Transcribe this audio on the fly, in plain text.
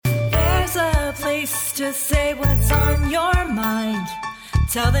place to say what's on your mind.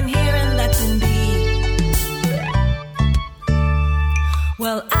 Tell them here and let them be.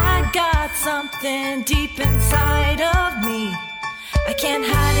 Well, I got something deep inside of me. I can't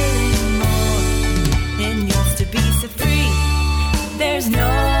hide it anymore. It needs to be set free. There's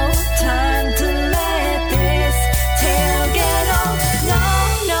no time to let this tale get old. No,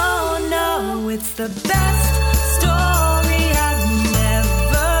 no, no, it's the best story I've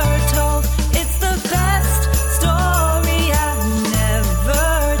never told. It's the best story I've never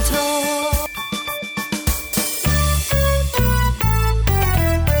told.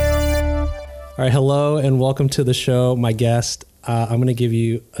 All right, hello and welcome to the show. My guest, I'm going to give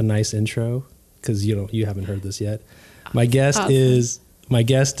you a nice intro because you haven't heard this yet. My guest is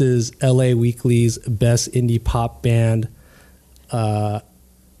LA Weekly's best indie pop band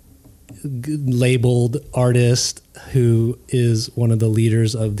labeled artist who is one of the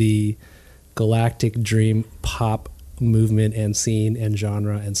leaders of the Galactic Dream pop movement and scene and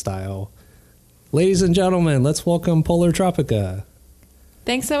genre and style. Ladies and gentlemen, let's welcome Polar Tropica.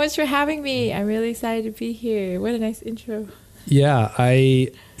 Thanks so much for having me. I'm really excited to be here. What a nice intro. Yeah,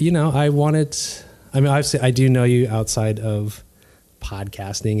 I do know you outside of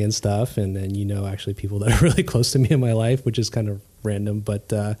podcasting and stuff, and then actually people that are really close to me in my life, which is kind of random.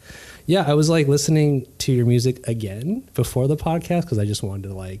 But I was like listening to your music again before the podcast because I just wanted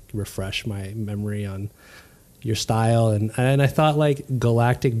to like refresh my memory on your style, and I thought like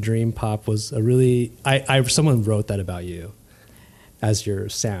Galactic Dream Pop was a really someone wrote that about you as your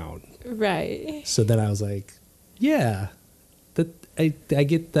sound, right? So then I was like, yeah, that I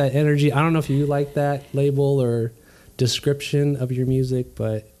get that energy. I don't know if you like that label or description of your music,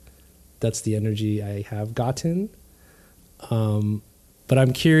 but that's the energy I have gotten. But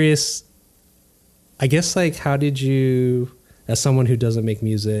I'm curious, I guess, like, how did you, as someone who doesn't make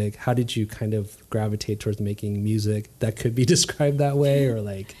music, how did you kind of gravitate towards making music that could be described that way, or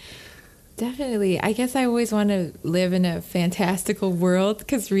like? Definitely. I guess I always want to live in a fantastical world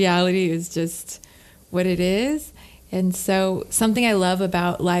because reality is just what it is. And so something I love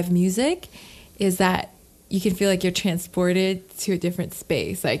about live music is that you can feel like you're transported to a different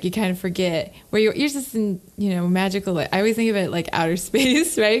space. Like you kind of forget where you're just in, magical. I always think of it like outer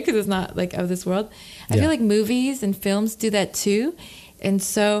space, right? Because it's not like of this world. I feel like movies and films do that too. And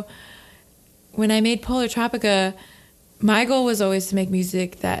so when I made Polar Tropica, my goal was always to make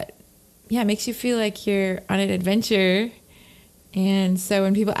music that, makes you feel like you're on an adventure. And so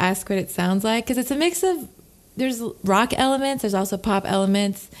when people ask what it sounds like, because it's a mix of, there's rock elements, there's also pop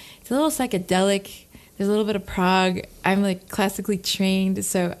elements. It's a little psychedelic. There's a little bit of prog. I'm like classically trained,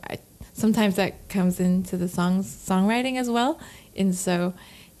 so sometimes that comes into the songwriting as well. And so,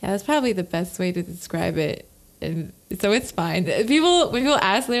 that's probably the best way to describe it. And so it's fine. When people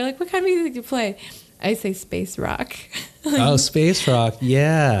ask, they're like, "What kind of music do you play?" I say space rock. Oh, space rock.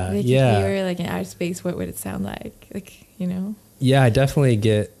 Yeah, like if you were like in outer space, what would it sound like? Yeah, I definitely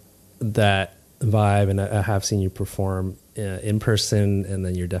get that vibe, and I have seen you perform in person, and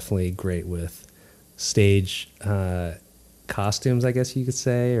then you're definitely great with stage costumes, I guess you could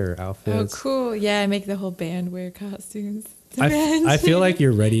say, or outfits. Oh, cool. Yeah, I make the whole band wear costumes. I feel like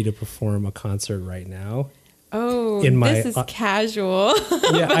you're ready to perform a concert right now. Oh, this is casual.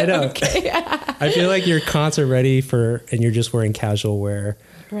 Yeah, I know. Okay. I feel like you're concert ready and you're just wearing casual wear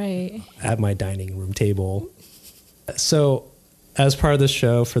right at my dining room table. So as part of the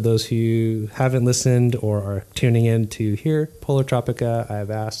show, for those who haven't listened or are tuning in to hear Polar Tropica, I've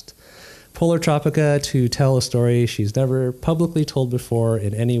asked Polar Tropica to tell a story she's never publicly told before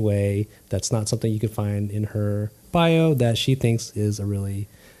in any way. That's not something you can find in her bio that she thinks is a really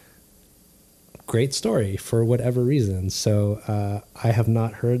great story for whatever reason. So I have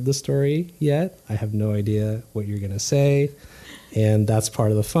not heard the story yet. I have no idea what you're going to say. And that's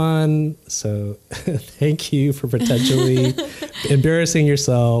part of the fun. So thank you for potentially embarrassing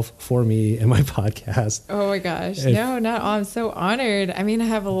yourself for me and my podcast. Oh my gosh. No, not all. I'm so honored. I mean, I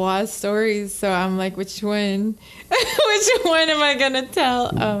have a lot of stories. So I'm like, which one am I going to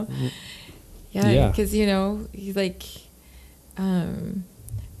tell? Because, he's like, I don't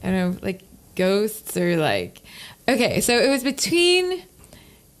know, like ghosts or like, okay. So it was between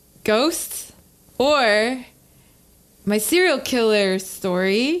ghosts or my serial killer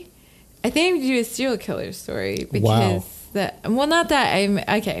story. I think I'm going to do a serial killer story because it's like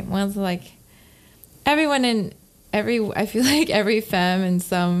everyone I feel like every femme and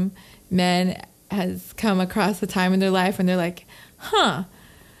some men has come across a time in their life when they're like,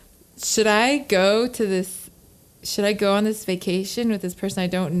 should I go on this vacation with this person I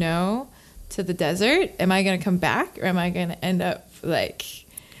don't know to the desert? Am I going to come back or am I going to end up like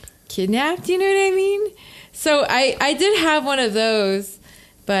kidnapped. You know what I mean? So I did have one of those,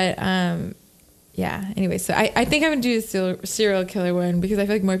 but yeah. Anyway, so I think I'm gonna do a serial killer one because I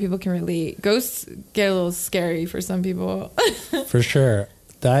feel like more people can relate. Ghosts get a little scary for some people. For sure.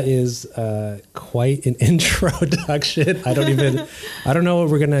 That is quite an introduction. I don't know what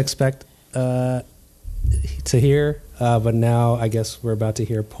we're gonna expect to hear, but now I guess we're about to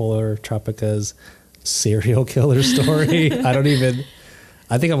hear Polar Tropica's serial killer story.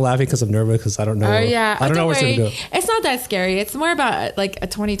 I think I'm laughing because I'm nervous because I don't know. Oh yeah, I don't know where it's gonna go. It's not that scary. It's more about like a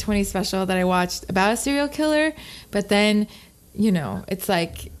 2020 special that I watched about a serial killer. But then, it's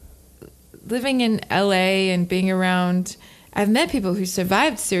like living in LA and being around. I've met people who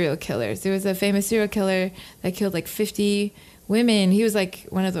survived serial killers. There was a famous serial killer that killed like 50 women. He was like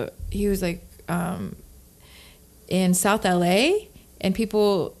in South LA, and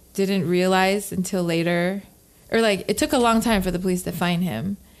people didn't realize until later. Or like it took a long time for the police to find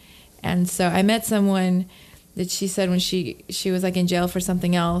him. And so I met someone that she said when she was like in jail for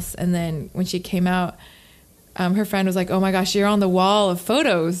something else, and then when she came out, her friend was like, "Oh my gosh, you're on the wall of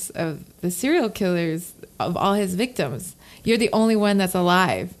photos of the serial killers, of all his victims. You're the only one that's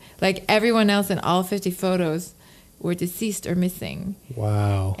alive. Like everyone else in all 50 photos were deceased or missing."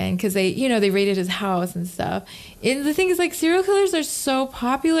 Wow. And because they raided his house and stuff. And the thing is, like, serial killers are so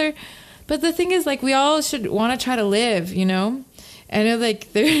popular. But the thing is, like, we all should want to try to live, I know,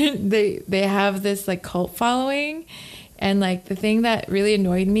 like, they have this, like, cult following. And, like, the thing that really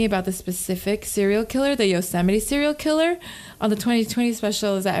annoyed me about the specific serial killer, the Yosemite serial killer, on the 2020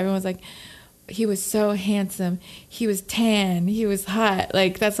 special is that everyone's like, he was so handsome. He was tan. He was hot.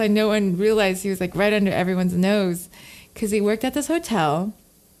 Like, that's why no one realized he was, like, right under everyone's nose. Because he worked at this hotel.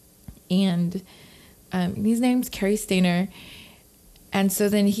 And his name's Carrie Stainer. And so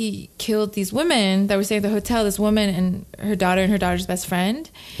then he killed these women that were staying at the hotel, this woman and her daughter's best friend.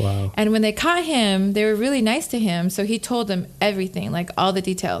 Wow. And when they caught him, they were really nice to him. So he told them everything, like all the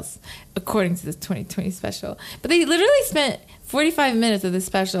details, according to this 2020 special. But they literally spent 45 minutes of this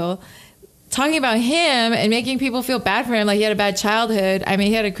special talking about him and making people feel bad for him. Like he had a bad childhood. I mean,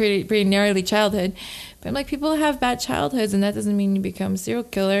 he had a pretty gnarly childhood. But I'm like, people have bad childhoods, and that doesn't mean you become a serial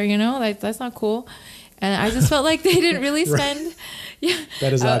killer, Like, that's not cool. And I just felt like they didn't really spend... Yeah.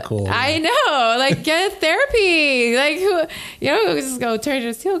 That is not cool. I know. Like, get therapy. Like, just go turn into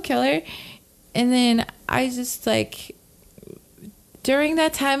a serial killer. And then I just, like, during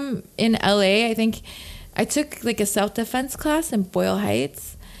that time in LA, I think I took, like, a self-defense class in Boyle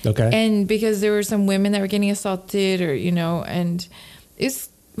Heights. Okay. And because there were some women that were getting assaulted or, and it's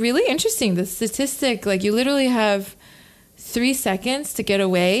really interesting. The statistic, like, you literally have 3 seconds to get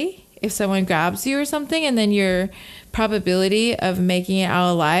away if someone grabs you or something, and then your probability of making it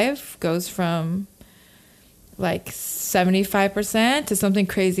out alive goes from like 75% to something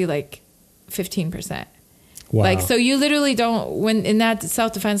crazy like 15%. Wow. Like, so you literally don't, when in that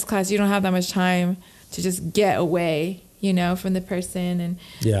self-defense class, you don't have that much time to just get away, from the person. And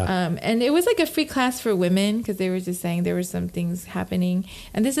and it was like a free class for women because they were just saying there were some things happening.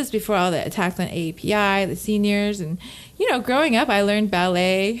 And this is before all the attacks on AAPI, the seniors. And, growing up, I learned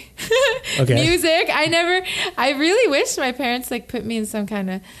ballet, music. I really wish my parents like put me in some kind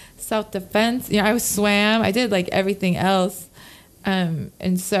of self-defense. I swam. I did like everything else.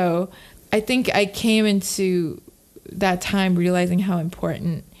 And so I think I came into that time realizing how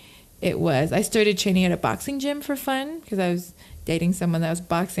important it was. I started training at a boxing gym for fun because I was dating someone that was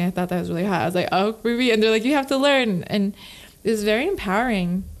boxing. I thought that was really hot. I was like, oh, Ruby. And they're like, you have to learn. And it was very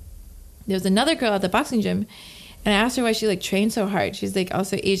empowering. There was another girl at the boxing gym, and I asked her why she like trained so hard. She's like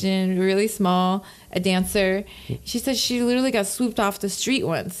also Asian, really small, a dancer. She said she literally got swooped off the street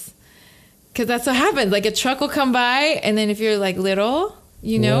once because that's what happens. Like a truck will come by, and then if you're like little,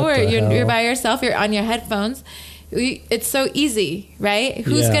 or you're by yourself, you're on your headphones. It's so easy, right?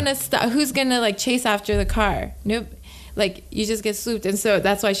 Who's gonna stop? Who's gonna like chase after the car? Nope. Like you just get swooped, and so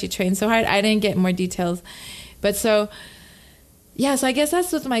that's why she trained so hard. I didn't get more details, but so I guess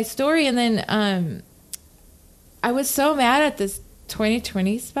that's what's my story. And then I was so mad at this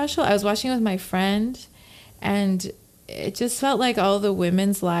 2020 special. I was watching it with my friend, and it just felt like all the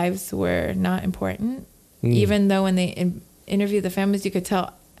women's lives were not important, even though when they interviewed the families, you could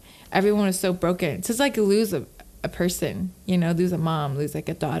tell everyone was so broken. So it's like lose a person, lose a mom, lose like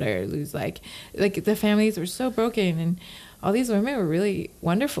a daughter, lose like the families were so broken, and all these women were really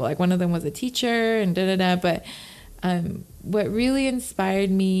wonderful. Like one of them was a teacher and but what really inspired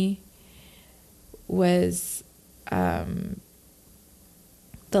me was the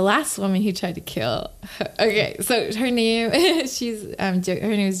last woman he tried to kill. Okay, so her name her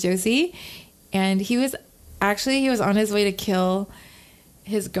name is Josie, and he was on his way to kill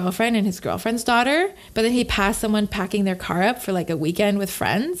his girlfriend and his girlfriend's daughter, but then he passed someone packing their car up for like a weekend with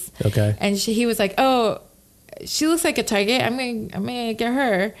friends. Okay. And he was like, "Oh, she looks like a target. I'm gonna get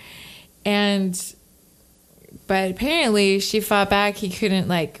her." But apparently she fought back. He couldn't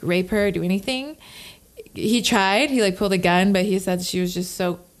like rape her or do anything. He tried. He like pulled a gun, but he said she was just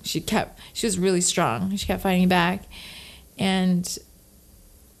she was really strong. She kept fighting back. And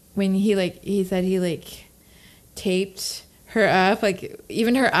when he said he like taped her up, like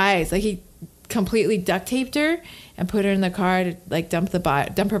even her eyes, like he completely duct taped her and put her in the car to like dump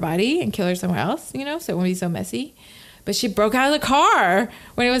her body and kill her somewhere else, you know, so it wouldn't be so messy. But she broke out of the car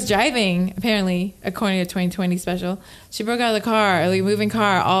when he was driving, apparently, according to 2020 special. She broke out of the car, like moving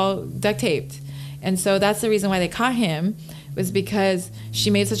car, all duct taped. And so that's the reason why they caught him, was because she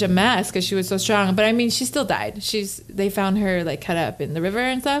made such a mess because she was so strong. But I mean, she still died. They found her like cut up in the river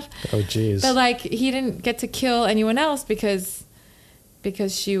and stuff. Oh, geez. But like he didn't get to kill anyone else because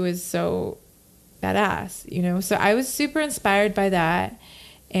she was so badass, you know? So I was super inspired by that.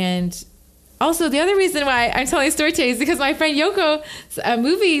 And also, the other reason why I'm telling this story today is because my friend Yoko's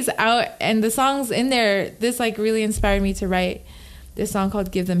movie's out and the songs in there, this like really inspired me to write this song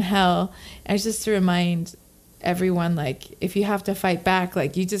called Give Them Hell. And it's just to remind everyone, like, if you have to fight back,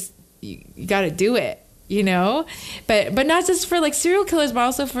 like you got to do it, you know? But not just for like serial killers, but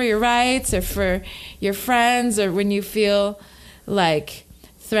also for your rights or for your friends, or when you feel like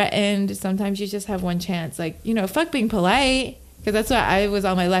threatened. Sometimes you just have one chance, like, you know, fuck being polite. Because that's what I was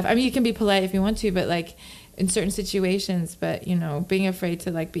all my life. I mean, you can be polite if you want to, but like in certain situations, but you know, being afraid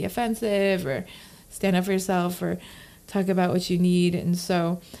to like be offensive or stand up for yourself or talk about what you need. And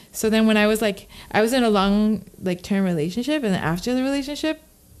so then when I was in a long like term relationship, and then after the relationship,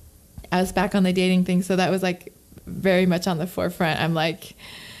 I was back on the dating thing. So that was like very much on the forefront. I'm like,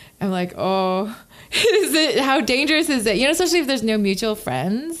 oh, how dangerous is it? You know, especially if there's no mutual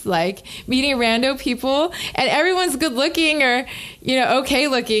friends, like meeting rando people and everyone's good looking or, you know, okay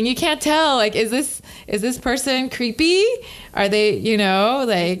looking. You can't tell, like, is this person creepy? Are they, you know,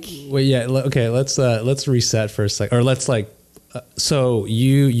 like. Well, yeah. Okay. Let's reset for a second, or let's like, so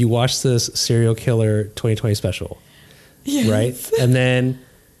you watched this serial killer 2020 special, yes. Right? And then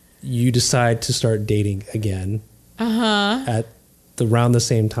you decide to start dating again. At around the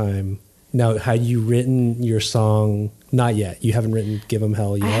same time. Now, had you written your song? Not yet. You haven't written "Give 'Em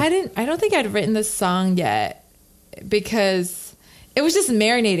Hell" yet. I don't think I'd written the song yet because it was just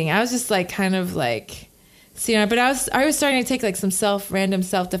marinating. I was just like kind of like, but I was starting to take like some random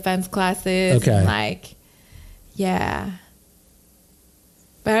self-defense classes. Okay. And like, yeah.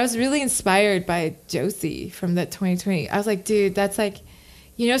 But I was really inspired by Josie from that 2020. I was like, dude, that's like,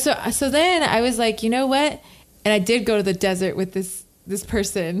 you know. So then I was like, you know what? And I did go to the desert with this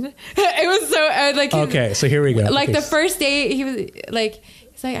person. It was so like. Okay, so here we go. Like the first day, he was like,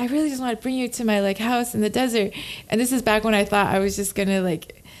 he's like, I really just want to bring you to my like house in the desert. And this is back when I thought I was just gonna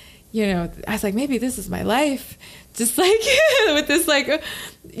like, you know, I was like, maybe this is my life, just like with this like,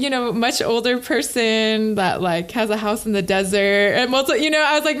 you know, much older person that like has a house in the desert and you know,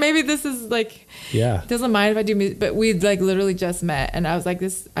 I was like, maybe this is like. Yeah. Doesn't mind if I do music, but we like literally just met, and I was like,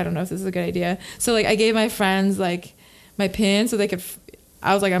 I don't know if this is a good idea. So like I gave my friends like my pin so they could.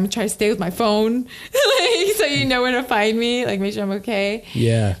 I was like, I'm gonna try to stay with my phone, like, so you know where to find me, like make sure I'm okay.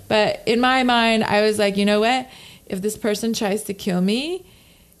 Yeah. But in my mind, I was like, you know what? If this person tries to kill me,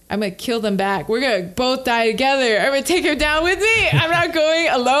 I'm gonna kill them back. We're gonna both die together. I'm gonna take him down with me. I'm not going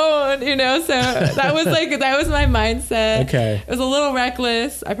alone, you know? So that was my mindset. Okay. It was a little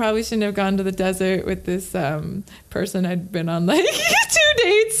reckless. I probably shouldn't have gone to the desert with this person I'd been on like 2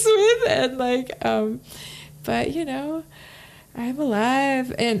 dates with, and like, but you know, I'm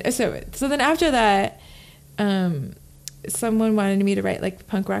alive. And so then after that, someone wanted me to write like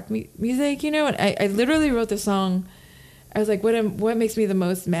punk rock music, you know, and I literally wrote the song. I was like, what makes me the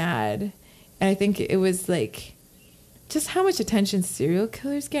most mad? And I think it was like just how much attention serial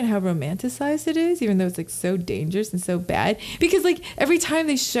killers get and how romanticized it is, even though it's like so dangerous and so bad. Because like every time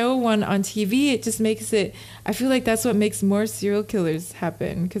they show one on TV, it just makes it, I feel like that's what makes more serial killers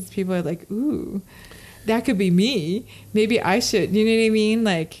happen, because people are like, ooh, that could be me. Maybe I should. You know what I mean?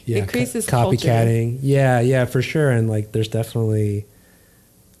 Like, yeah, it creates this copycatting. Culture. Yeah, for sure. And like, there's definitely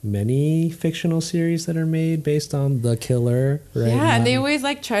many fictional series that are made based on the killer, right? Yeah, and they always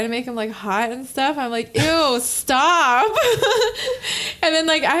like try to make him like hot and stuff. I'm like, ew, stop. And then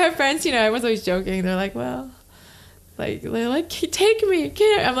like I have friends, you know, I was always joking. They're like, well, like they're like, take me.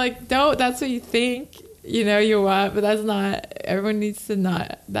 I'm like, no, that's what you think, you know, you want, but that's not. Everyone needs to know.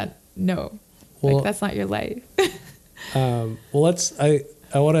 Well, like that's not your life. Well,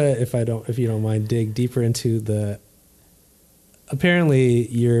 I want to, if you don't mind, dig deeper into the apparently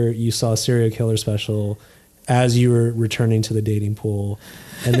you saw a serial killer special as you were returning to the dating pool,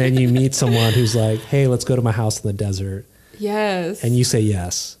 and then you meet someone who's like, hey, let's go to my house in the desert. Yes. And you say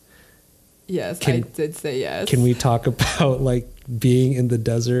yes. Yes, I did say yes. Can we talk about like being in the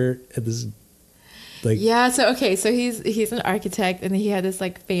desert at this, like? Yeah. So he's an architect, and he had this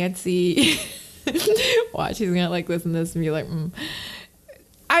like fancy. Watch, he's gonna like listen to this and be like,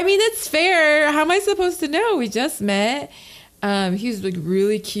 I mean, it's fair. How am I supposed to know? We just met. He was like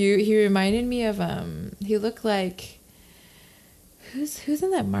really cute. He reminded me of he looked like who's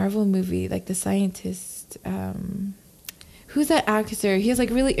in that Marvel movie, like the scientist. Who's that actor? He has like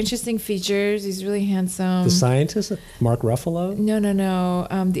really interesting features. He's really handsome. The scientist, Mark Ruffalo? No.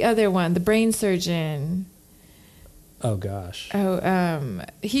 The other one, the brain surgeon. Oh gosh.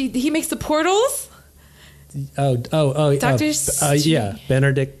 He makes the portals. Doctor. Yeah,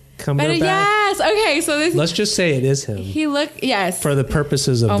 Benedict Cumberbatch. Yes. Okay. So let's just say it is him. He looked, yes. For the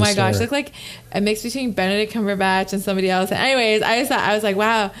purposes of oh the my story. gosh, looked like a mix between Benedict Cumberbatch and somebody else. And anyways, I was like,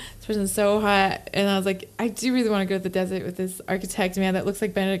 wow, this person's so hot. And I was like, I do really want to go to the desert with this architect man that looks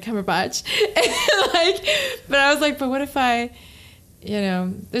like Benedict Cumberbatch. But I was like, but what if I,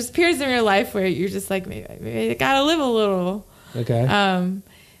 there's periods in your life where you're just like, maybe I gotta live a little. Okay.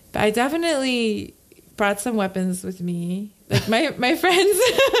 But I definitely brought some weapons with me. Like my friends,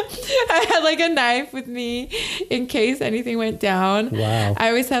 I had like a knife with me in case anything went down. Wow. I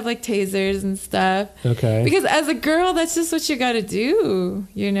always have like tasers and stuff. Okay. Because as a girl, that's just what you got to do,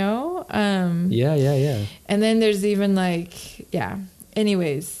 Yeah. And then there's even like, yeah.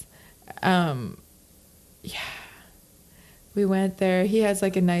 Anyways, we went there. He has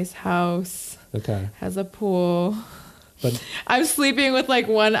like a nice house. Okay. Has a pool. But I'm sleeping with like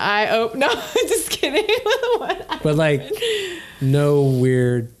one eye open. No, I'm just kidding. With one eye but like open. no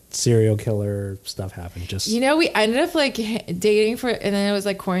weird serial killer stuff happened. Just we ended up like dating and then it was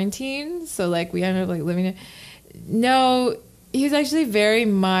like quarantine. So like we ended up like living. No, he was actually very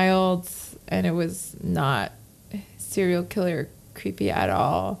mild, and it was not serial killer creepy at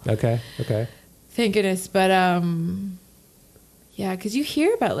all. Okay. Thank goodness. But yeah, because you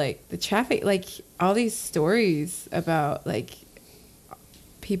hear about like the traffic, like all these stories about like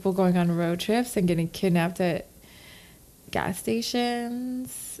people going on road trips and getting kidnapped at gas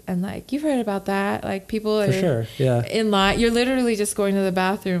stations, and like you've heard about that. Like people are For sure, yeah. in line. You're literally just going to the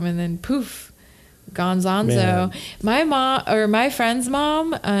bathroom and then poof, gonzonzo. Man. My mom or my friend's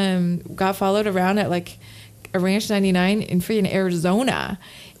mom got followed around at like a Ranch 99 in freaking Arizona,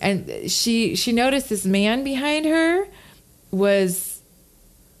 and she noticed this man behind her was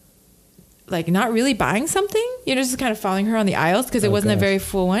like not really buying something, just kind of following her on the aisles because it wasn't a very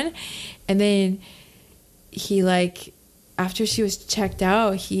full one. And then he like, after she was checked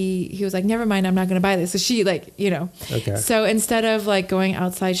out, he was like, never mind, I'm not going to buy this. So she like, Okay. So instead of like going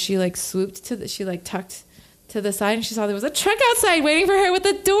outside, she like swooped she like tucked to the side, and she saw there was a truck outside waiting for her with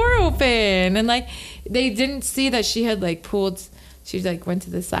the door open. And like, they didn't see that she had like pulled, she like went to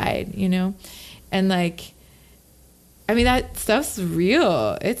the side, and like, I mean, that stuff's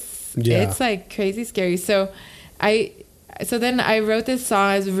real. It's like crazy scary. So then I wrote this song.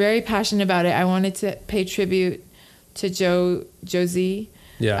 I was very passionate about it. I wanted to pay tribute to Josie.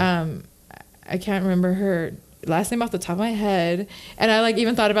 Yeah. I can't remember her last name off the top of my head. And I like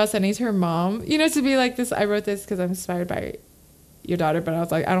even thought about sending it to her mom, to be like this. I wrote this because I'm inspired by your daughter, but I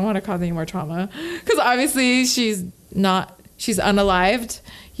was like, I don't want to cause any more trauma because obviously she's unalived,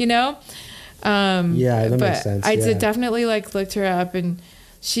 Yeah, that makes sense. I did definitely like looked her up, and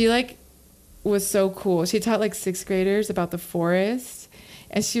she like was so cool. She taught like 6th graders about the forest,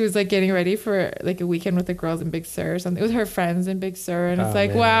 and she was like getting ready for like a weekend with the girls in Big Sur or something with her friends in Big Sur. And it's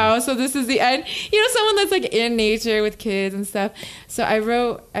like, man. wow, so this is the end. Someone that's like in nature with kids and stuff. So I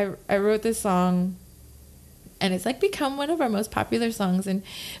wrote this song, and it's like become one of our most popular songs.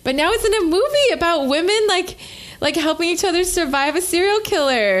 But now it's in a movie about women like helping each other survive a serial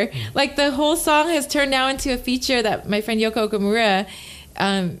killer. Like the whole song has turned now into a feature that my friend Yoko Okamura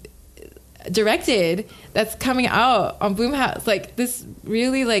directed, that's coming out on Boomhouse. Like this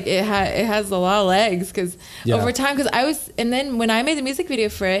really like it has a lot of legs because over time, and then when I made the music video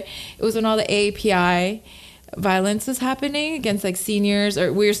for it, it was when all the AAPI violence was happening against like seniors,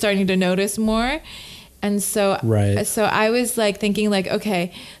 or we were starting to notice more. And so I was like thinking like,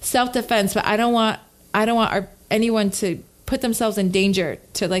 okay, self-defense, but I don't want anyone to put themselves in danger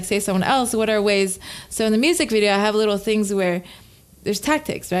to like say someone else. What are ways? So in the music video, I have little things where there's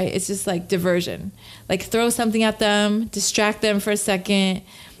tactics, right? It's just like diversion, like throw something at them, distract them for a second.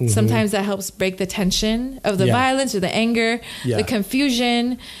 Sometimes that helps break the tension of the violence or the anger, the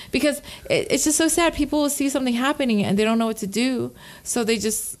confusion, because it's just so sad. People will see something happening and they don't know what to do. So they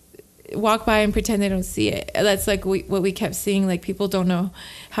just walk by and pretend they don't see it. That's like what we kept seeing. Like people don't know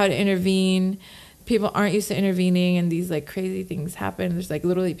how to intervene. People aren't used to intervening, and these like crazy things happen. There's like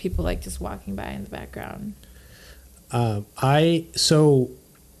literally people like just walking by in the background. So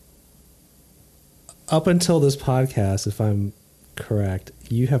up until this podcast, if I'm correct,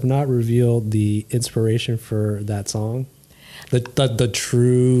 you have not revealed the inspiration for that song, the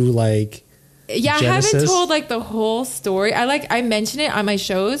true like Genesis? I haven't told like the whole story. I mention it on my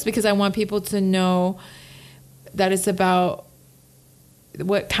shows because I want people to know that it's about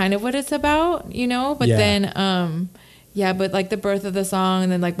what it's about, you know. But then but like the birth of the song,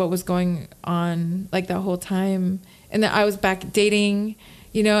 and then like what was going on like that whole time, and then I was back dating,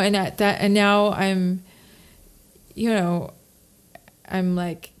 you know, and now I'm, you know, I'm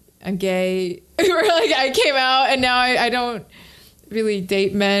gay, or like I came out, and now I don't really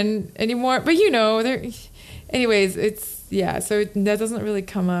date men anymore. But you know, anyways, it's so that doesn't really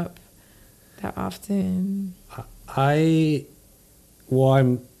come up that often. I'm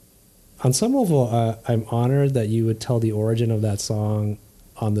on some level, I'm honored that you would tell the origin of that song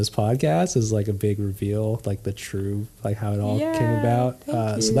on this podcast is like a big reveal, like the true, like how it all came about.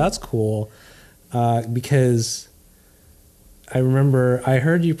 So that's cool, because I remember I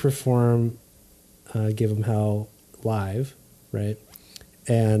heard you perform Give 'Em Hell live, right?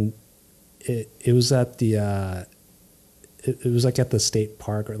 And it was at the it was like at the state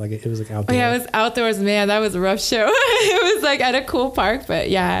park, or like it was like outdoors. Oh yeah, it was outdoors, man. That was a rough show. It was like at a cool park, but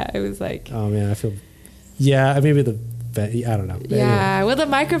it was like. Oh man, I feel. Yeah, maybe I don't know. Yeah, anyway. Well, the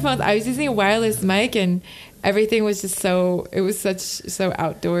microphones. I was using a wireless mic, and everything was just so. It was so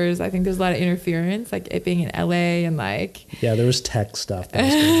outdoors. I think there's a lot of interference, like it being in LA and like. Yeah, there was tech stuff. That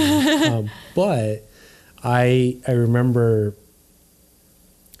was going on. But I remember.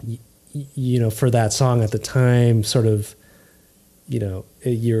 You know, for that song at the time, sort of. You know,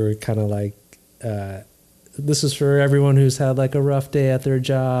 you're kind of like, this is for everyone who's had like a rough day at their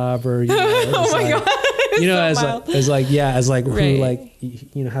job, or you know, oh my god, you know, as like right. who like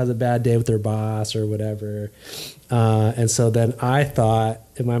you know has a bad day with their boss or whatever, and so then I thought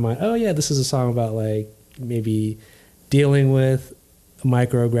in my mind, oh yeah, this is a song about like maybe dealing with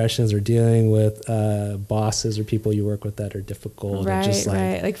microaggressions or dealing with bosses or people you work with that are difficult, right, or just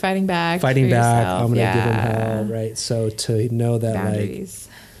like fighting back, I'm gonna give them hell, right? So to know that boundaries.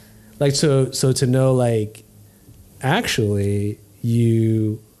 like so to know like actually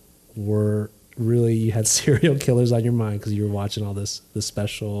you had serial killers on your mind because you were watching all this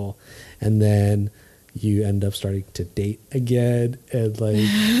special, and then you end up starting to date again and like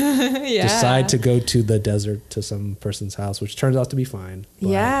decide to go to the desert to some person's house, which turns out to be fine. You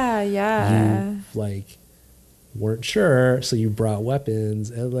like weren't sure, so you brought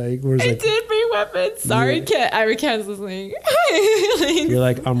weapons and like I did bring weapons. Sorry, Ken's listening. You're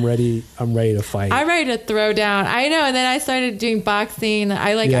like, I'm ready to fight. I'm ready to throw down. I know, and then I started doing boxing.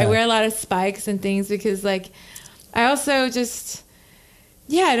 I wear a lot of spikes and things because like I also just.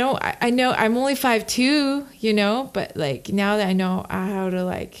 Yeah, I know I'm only 5'2", you know, but like now that I know how to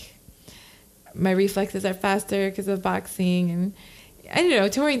like, my reflexes are faster because of boxing, and I don't know,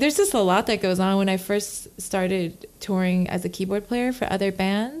 touring, there's just a lot that goes on. When I first started touring as a keyboard player for other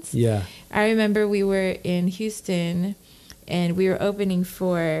bands, I remember we were in Houston and we were opening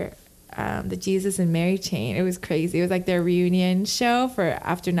for the Jesus and Mary Chain. It was crazy. It was like their reunion show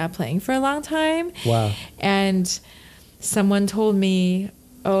after not playing for a long time. Wow. And someone told me,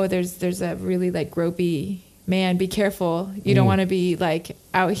 oh, there's a really like gropey man, be careful. You don't want to be like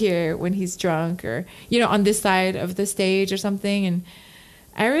out here when he's drunk, or, you know, on this side of the stage or something. And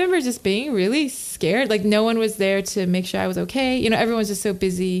I remember just being really scared. Like no one was there to make sure I was okay. You know, everyone's just so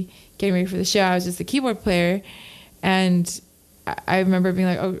busy getting ready for the show. I was just a keyboard player. And I remember being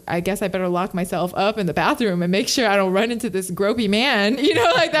like, oh, I guess I better lock myself up in the bathroom and make sure I don't run into this gropey man. You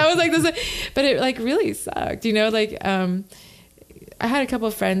know, like that was like this, but it like really sucked, you know, like, I had a couple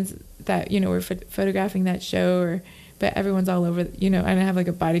of friends that, you know, were photographing that show, but everyone's all over, you know, I didn't have like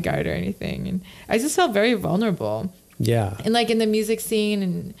a bodyguard or anything. And I just felt very vulnerable. Yeah. And like in the music scene,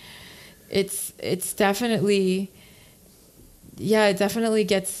 and it's definitely, it definitely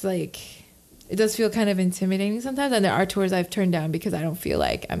gets like, it does feel kind of intimidating sometimes. And there are tours I've turned down because I don't feel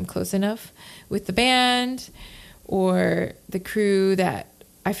like I'm close enough with the band or the crew that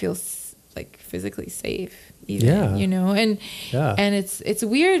I feel like physically safe. Even, you know, and it's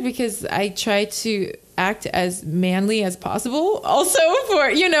weird because I try to act as manly as possible also for,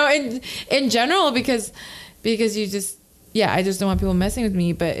 you know, in general, because you just, I just don't want people messing with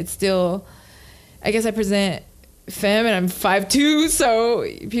me, but it's still, I guess I present femme and I'm 5'2", so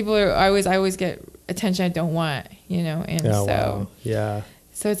I always get attention I don't want, you know, and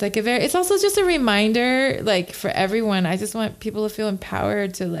so it's like it's also just a reminder, like, for everyone. I just want people to feel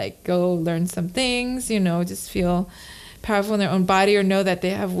empowered to, like, go learn some things, you know, just feel powerful in their own body, or know that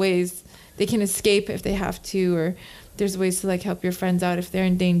they have ways they can escape if they have to, or there's ways to, like, help your friends out if they're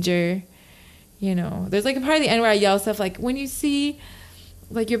in danger, you know. There's, like, a part of the end where I yell stuff like, when you see,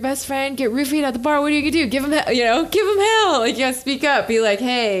 like, your best friend get roofied at the bar, what do you do? Give him hell, you know, give him hell. Like, you gotta speak up, be like,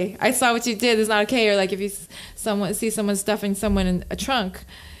 hey, I saw what you did, it's not okay. Or, like, if you see someone stuffing someone in a trunk,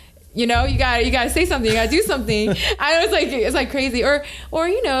 you know, you gotta say something, you gotta do something. I know it's like crazy. Or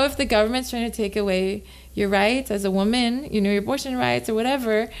you know, if the government's trying to take away your rights as a woman, you know, your abortion rights or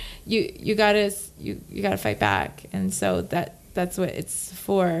whatever, you gotta fight back. And so that's what it's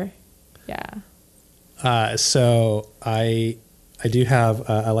for. Yeah. So I do have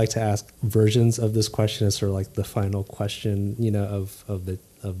I like to ask versions of this question as sort of like the final question, you know, of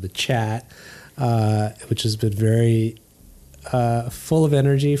the chat, which has been very full of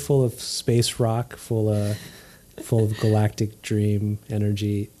energy, full of space rock, full of galactic dream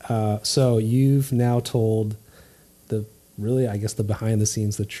energy. So you've now told the behind the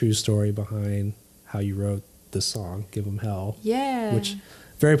scenes, the true story behind how you wrote this song, Give 'Em Hell. Yeah. Which,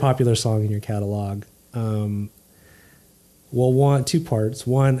 very popular song in your catalog. Well, two parts.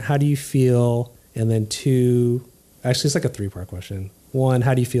 One, how do you feel? And then two, actually it's like a 3-part question. One,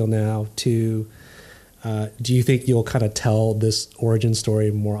 how do you feel now? Two, do you think you'll kind of tell this origin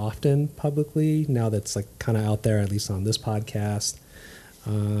story more often publicly now that's like kind of out there, at least on this podcast?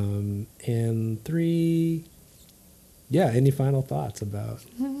 And 3, any final thoughts about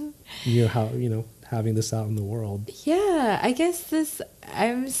you know, how, you know, having this out in the world? Yeah, I guess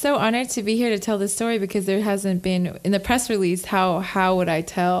I'm so honored to be here to tell this story, because there hasn't been in the press release. How would I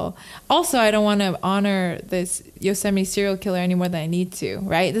tell? Also, I don't want to honor this Yosemite serial killer any more than I need to,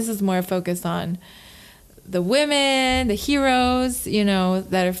 right? This is more focused on the women, the heroes, you know,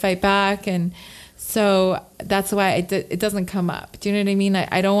 that are fight back. And so that's why it doesn't come up. Do you know what I mean?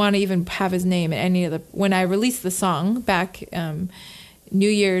 I don't want to even have his name in any of when I released the song back Lunar New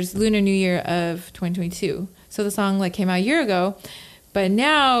Year of 2022. So the song like came out a year ago, but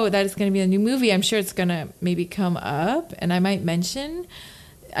now that it's going to be a new movie, I'm sure it's going to maybe come up, and I might mention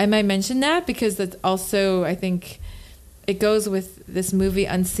that, because that's also, I think it goes with this movie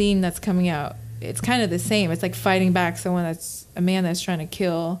Unseen that's coming out. It's kind of the same. It's like fighting back a man that's trying to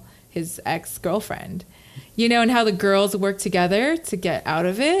kill his ex-girlfriend, you know, and how the girls work together to get out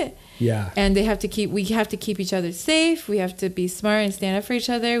of it. Yeah. And we have to keep each other safe. We have to be smart and stand up for each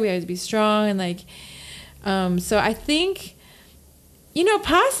other. We have to be strong. And like, so I think, you know,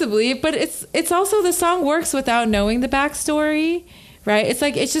 possibly, but it's also, the song works without knowing the backstory, right? It's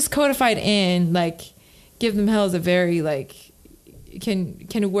like, it's just codified in, like, Give 'Em Hell is a very, like,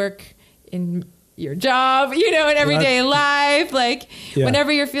 can work in your job, you know, in everyday life, like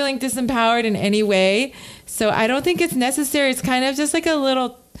whenever you're feeling disempowered in any way. So I don't think it's necessary. It's kind of just like a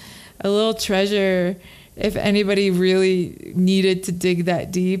little treasure if anybody really needed to dig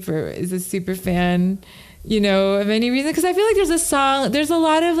that deep, or is a super fan, you know, of any reason. Because I feel like there's a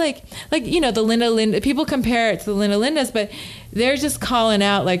lot of like, you know, the Linda, people compare it to the Linda Lindas, but they're just calling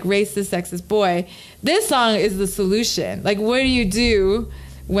out like racist, sexist boy. This song is the solution. Like, what do you do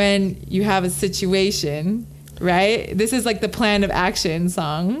when you have a situation, right? This is like the plan of action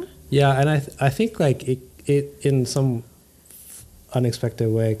song. Yeah, and I think like it in some unexpected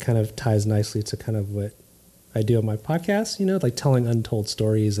way kind of ties nicely to kind of what I do on my podcast, you know, like telling untold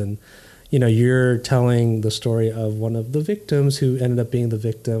stories. And, you know, you're telling the story of one of the victims who ended up being the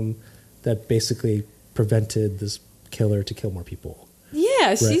victim that basically prevented this killer to kill more people. Yeah,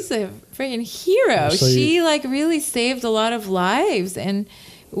 right. She's a freaking hero. So she like really saved a lot of lives, and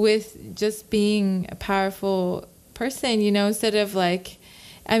with just being a powerful person, you know, instead of like,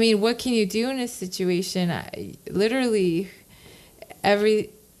 I mean, what can you do in a situation? I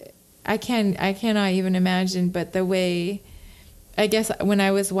cannot even imagine, but the way, I guess when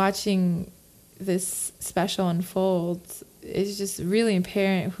I was watching this special unfold, it's just really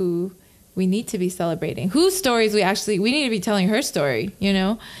apparent who we need to be celebrating, whose stories we need to be telling. Her story, you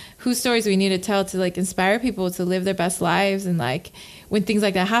know, whose stories we need to tell to like inspire people to live their best lives. And like when things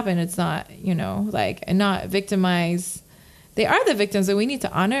like that happen, it's not, you know, like, and not victimize. They are the victims, and we need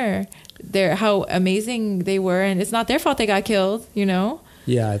to honor how amazing they were, and it's not their fault they got killed, you know?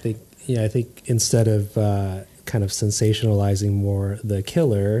 I think instead of kind of sensationalizing more the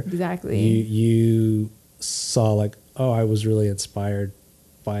killer. Exactly. You saw like, oh, I was really inspired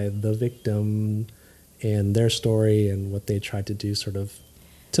by the victim and their story and what they tried to do sort of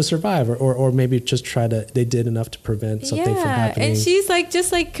to survive, or maybe just they did enough to prevent something from happening. And she's like,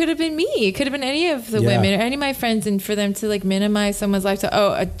 just like, could have been me. It could have been any of the women or any of my friends. And for them to like minimize someone's life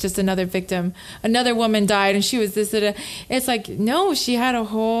to, just another victim, another woman died and she was this, it's like, no, she had a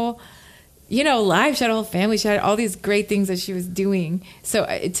whole, life. She had a whole family. She had all these great things that she was doing. So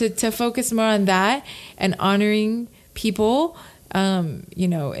to focus more on that and honoring people,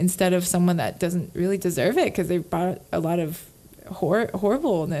 instead of someone that doesn't really deserve it because they brought a lot of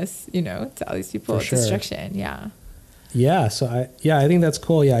horribleness, to all these people, destruction. Yeah. So I think that's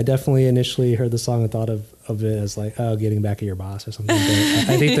cool. Yeah, I definitely initially heard the song and thought of it as like, oh, getting back at your boss or something. But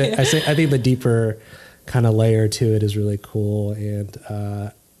I think the deeper kind of layer to it is really cool, and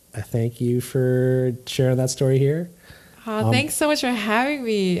I thank you for sharing that story here. Thanks so much for having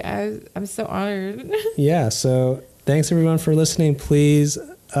me. I'm so honored. Yeah. So thanks everyone for listening. Please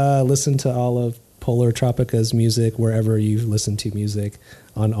listen to all of Polar Tropica's music wherever you listen to music,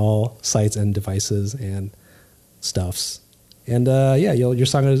 on all sites and devices and stuffs. And your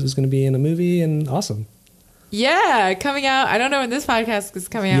song is going to be in a movie, and awesome. Yeah, coming out. I don't know when this podcast is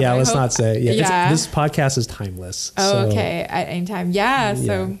coming out. Yeah, let's not say. Yeah. This podcast is timeless. Oh, okay. At any time. Yeah.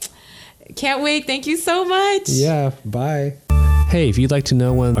 So can't wait. Thank you so much. Yeah. Bye. Hey, if you'd like to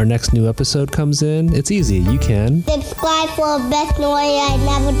know when our next new episode comes in, it's easy. You can subscribe for the best story I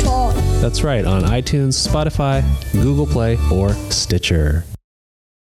never told. That's right, on iTunes, Spotify, Google Play, or Stitcher.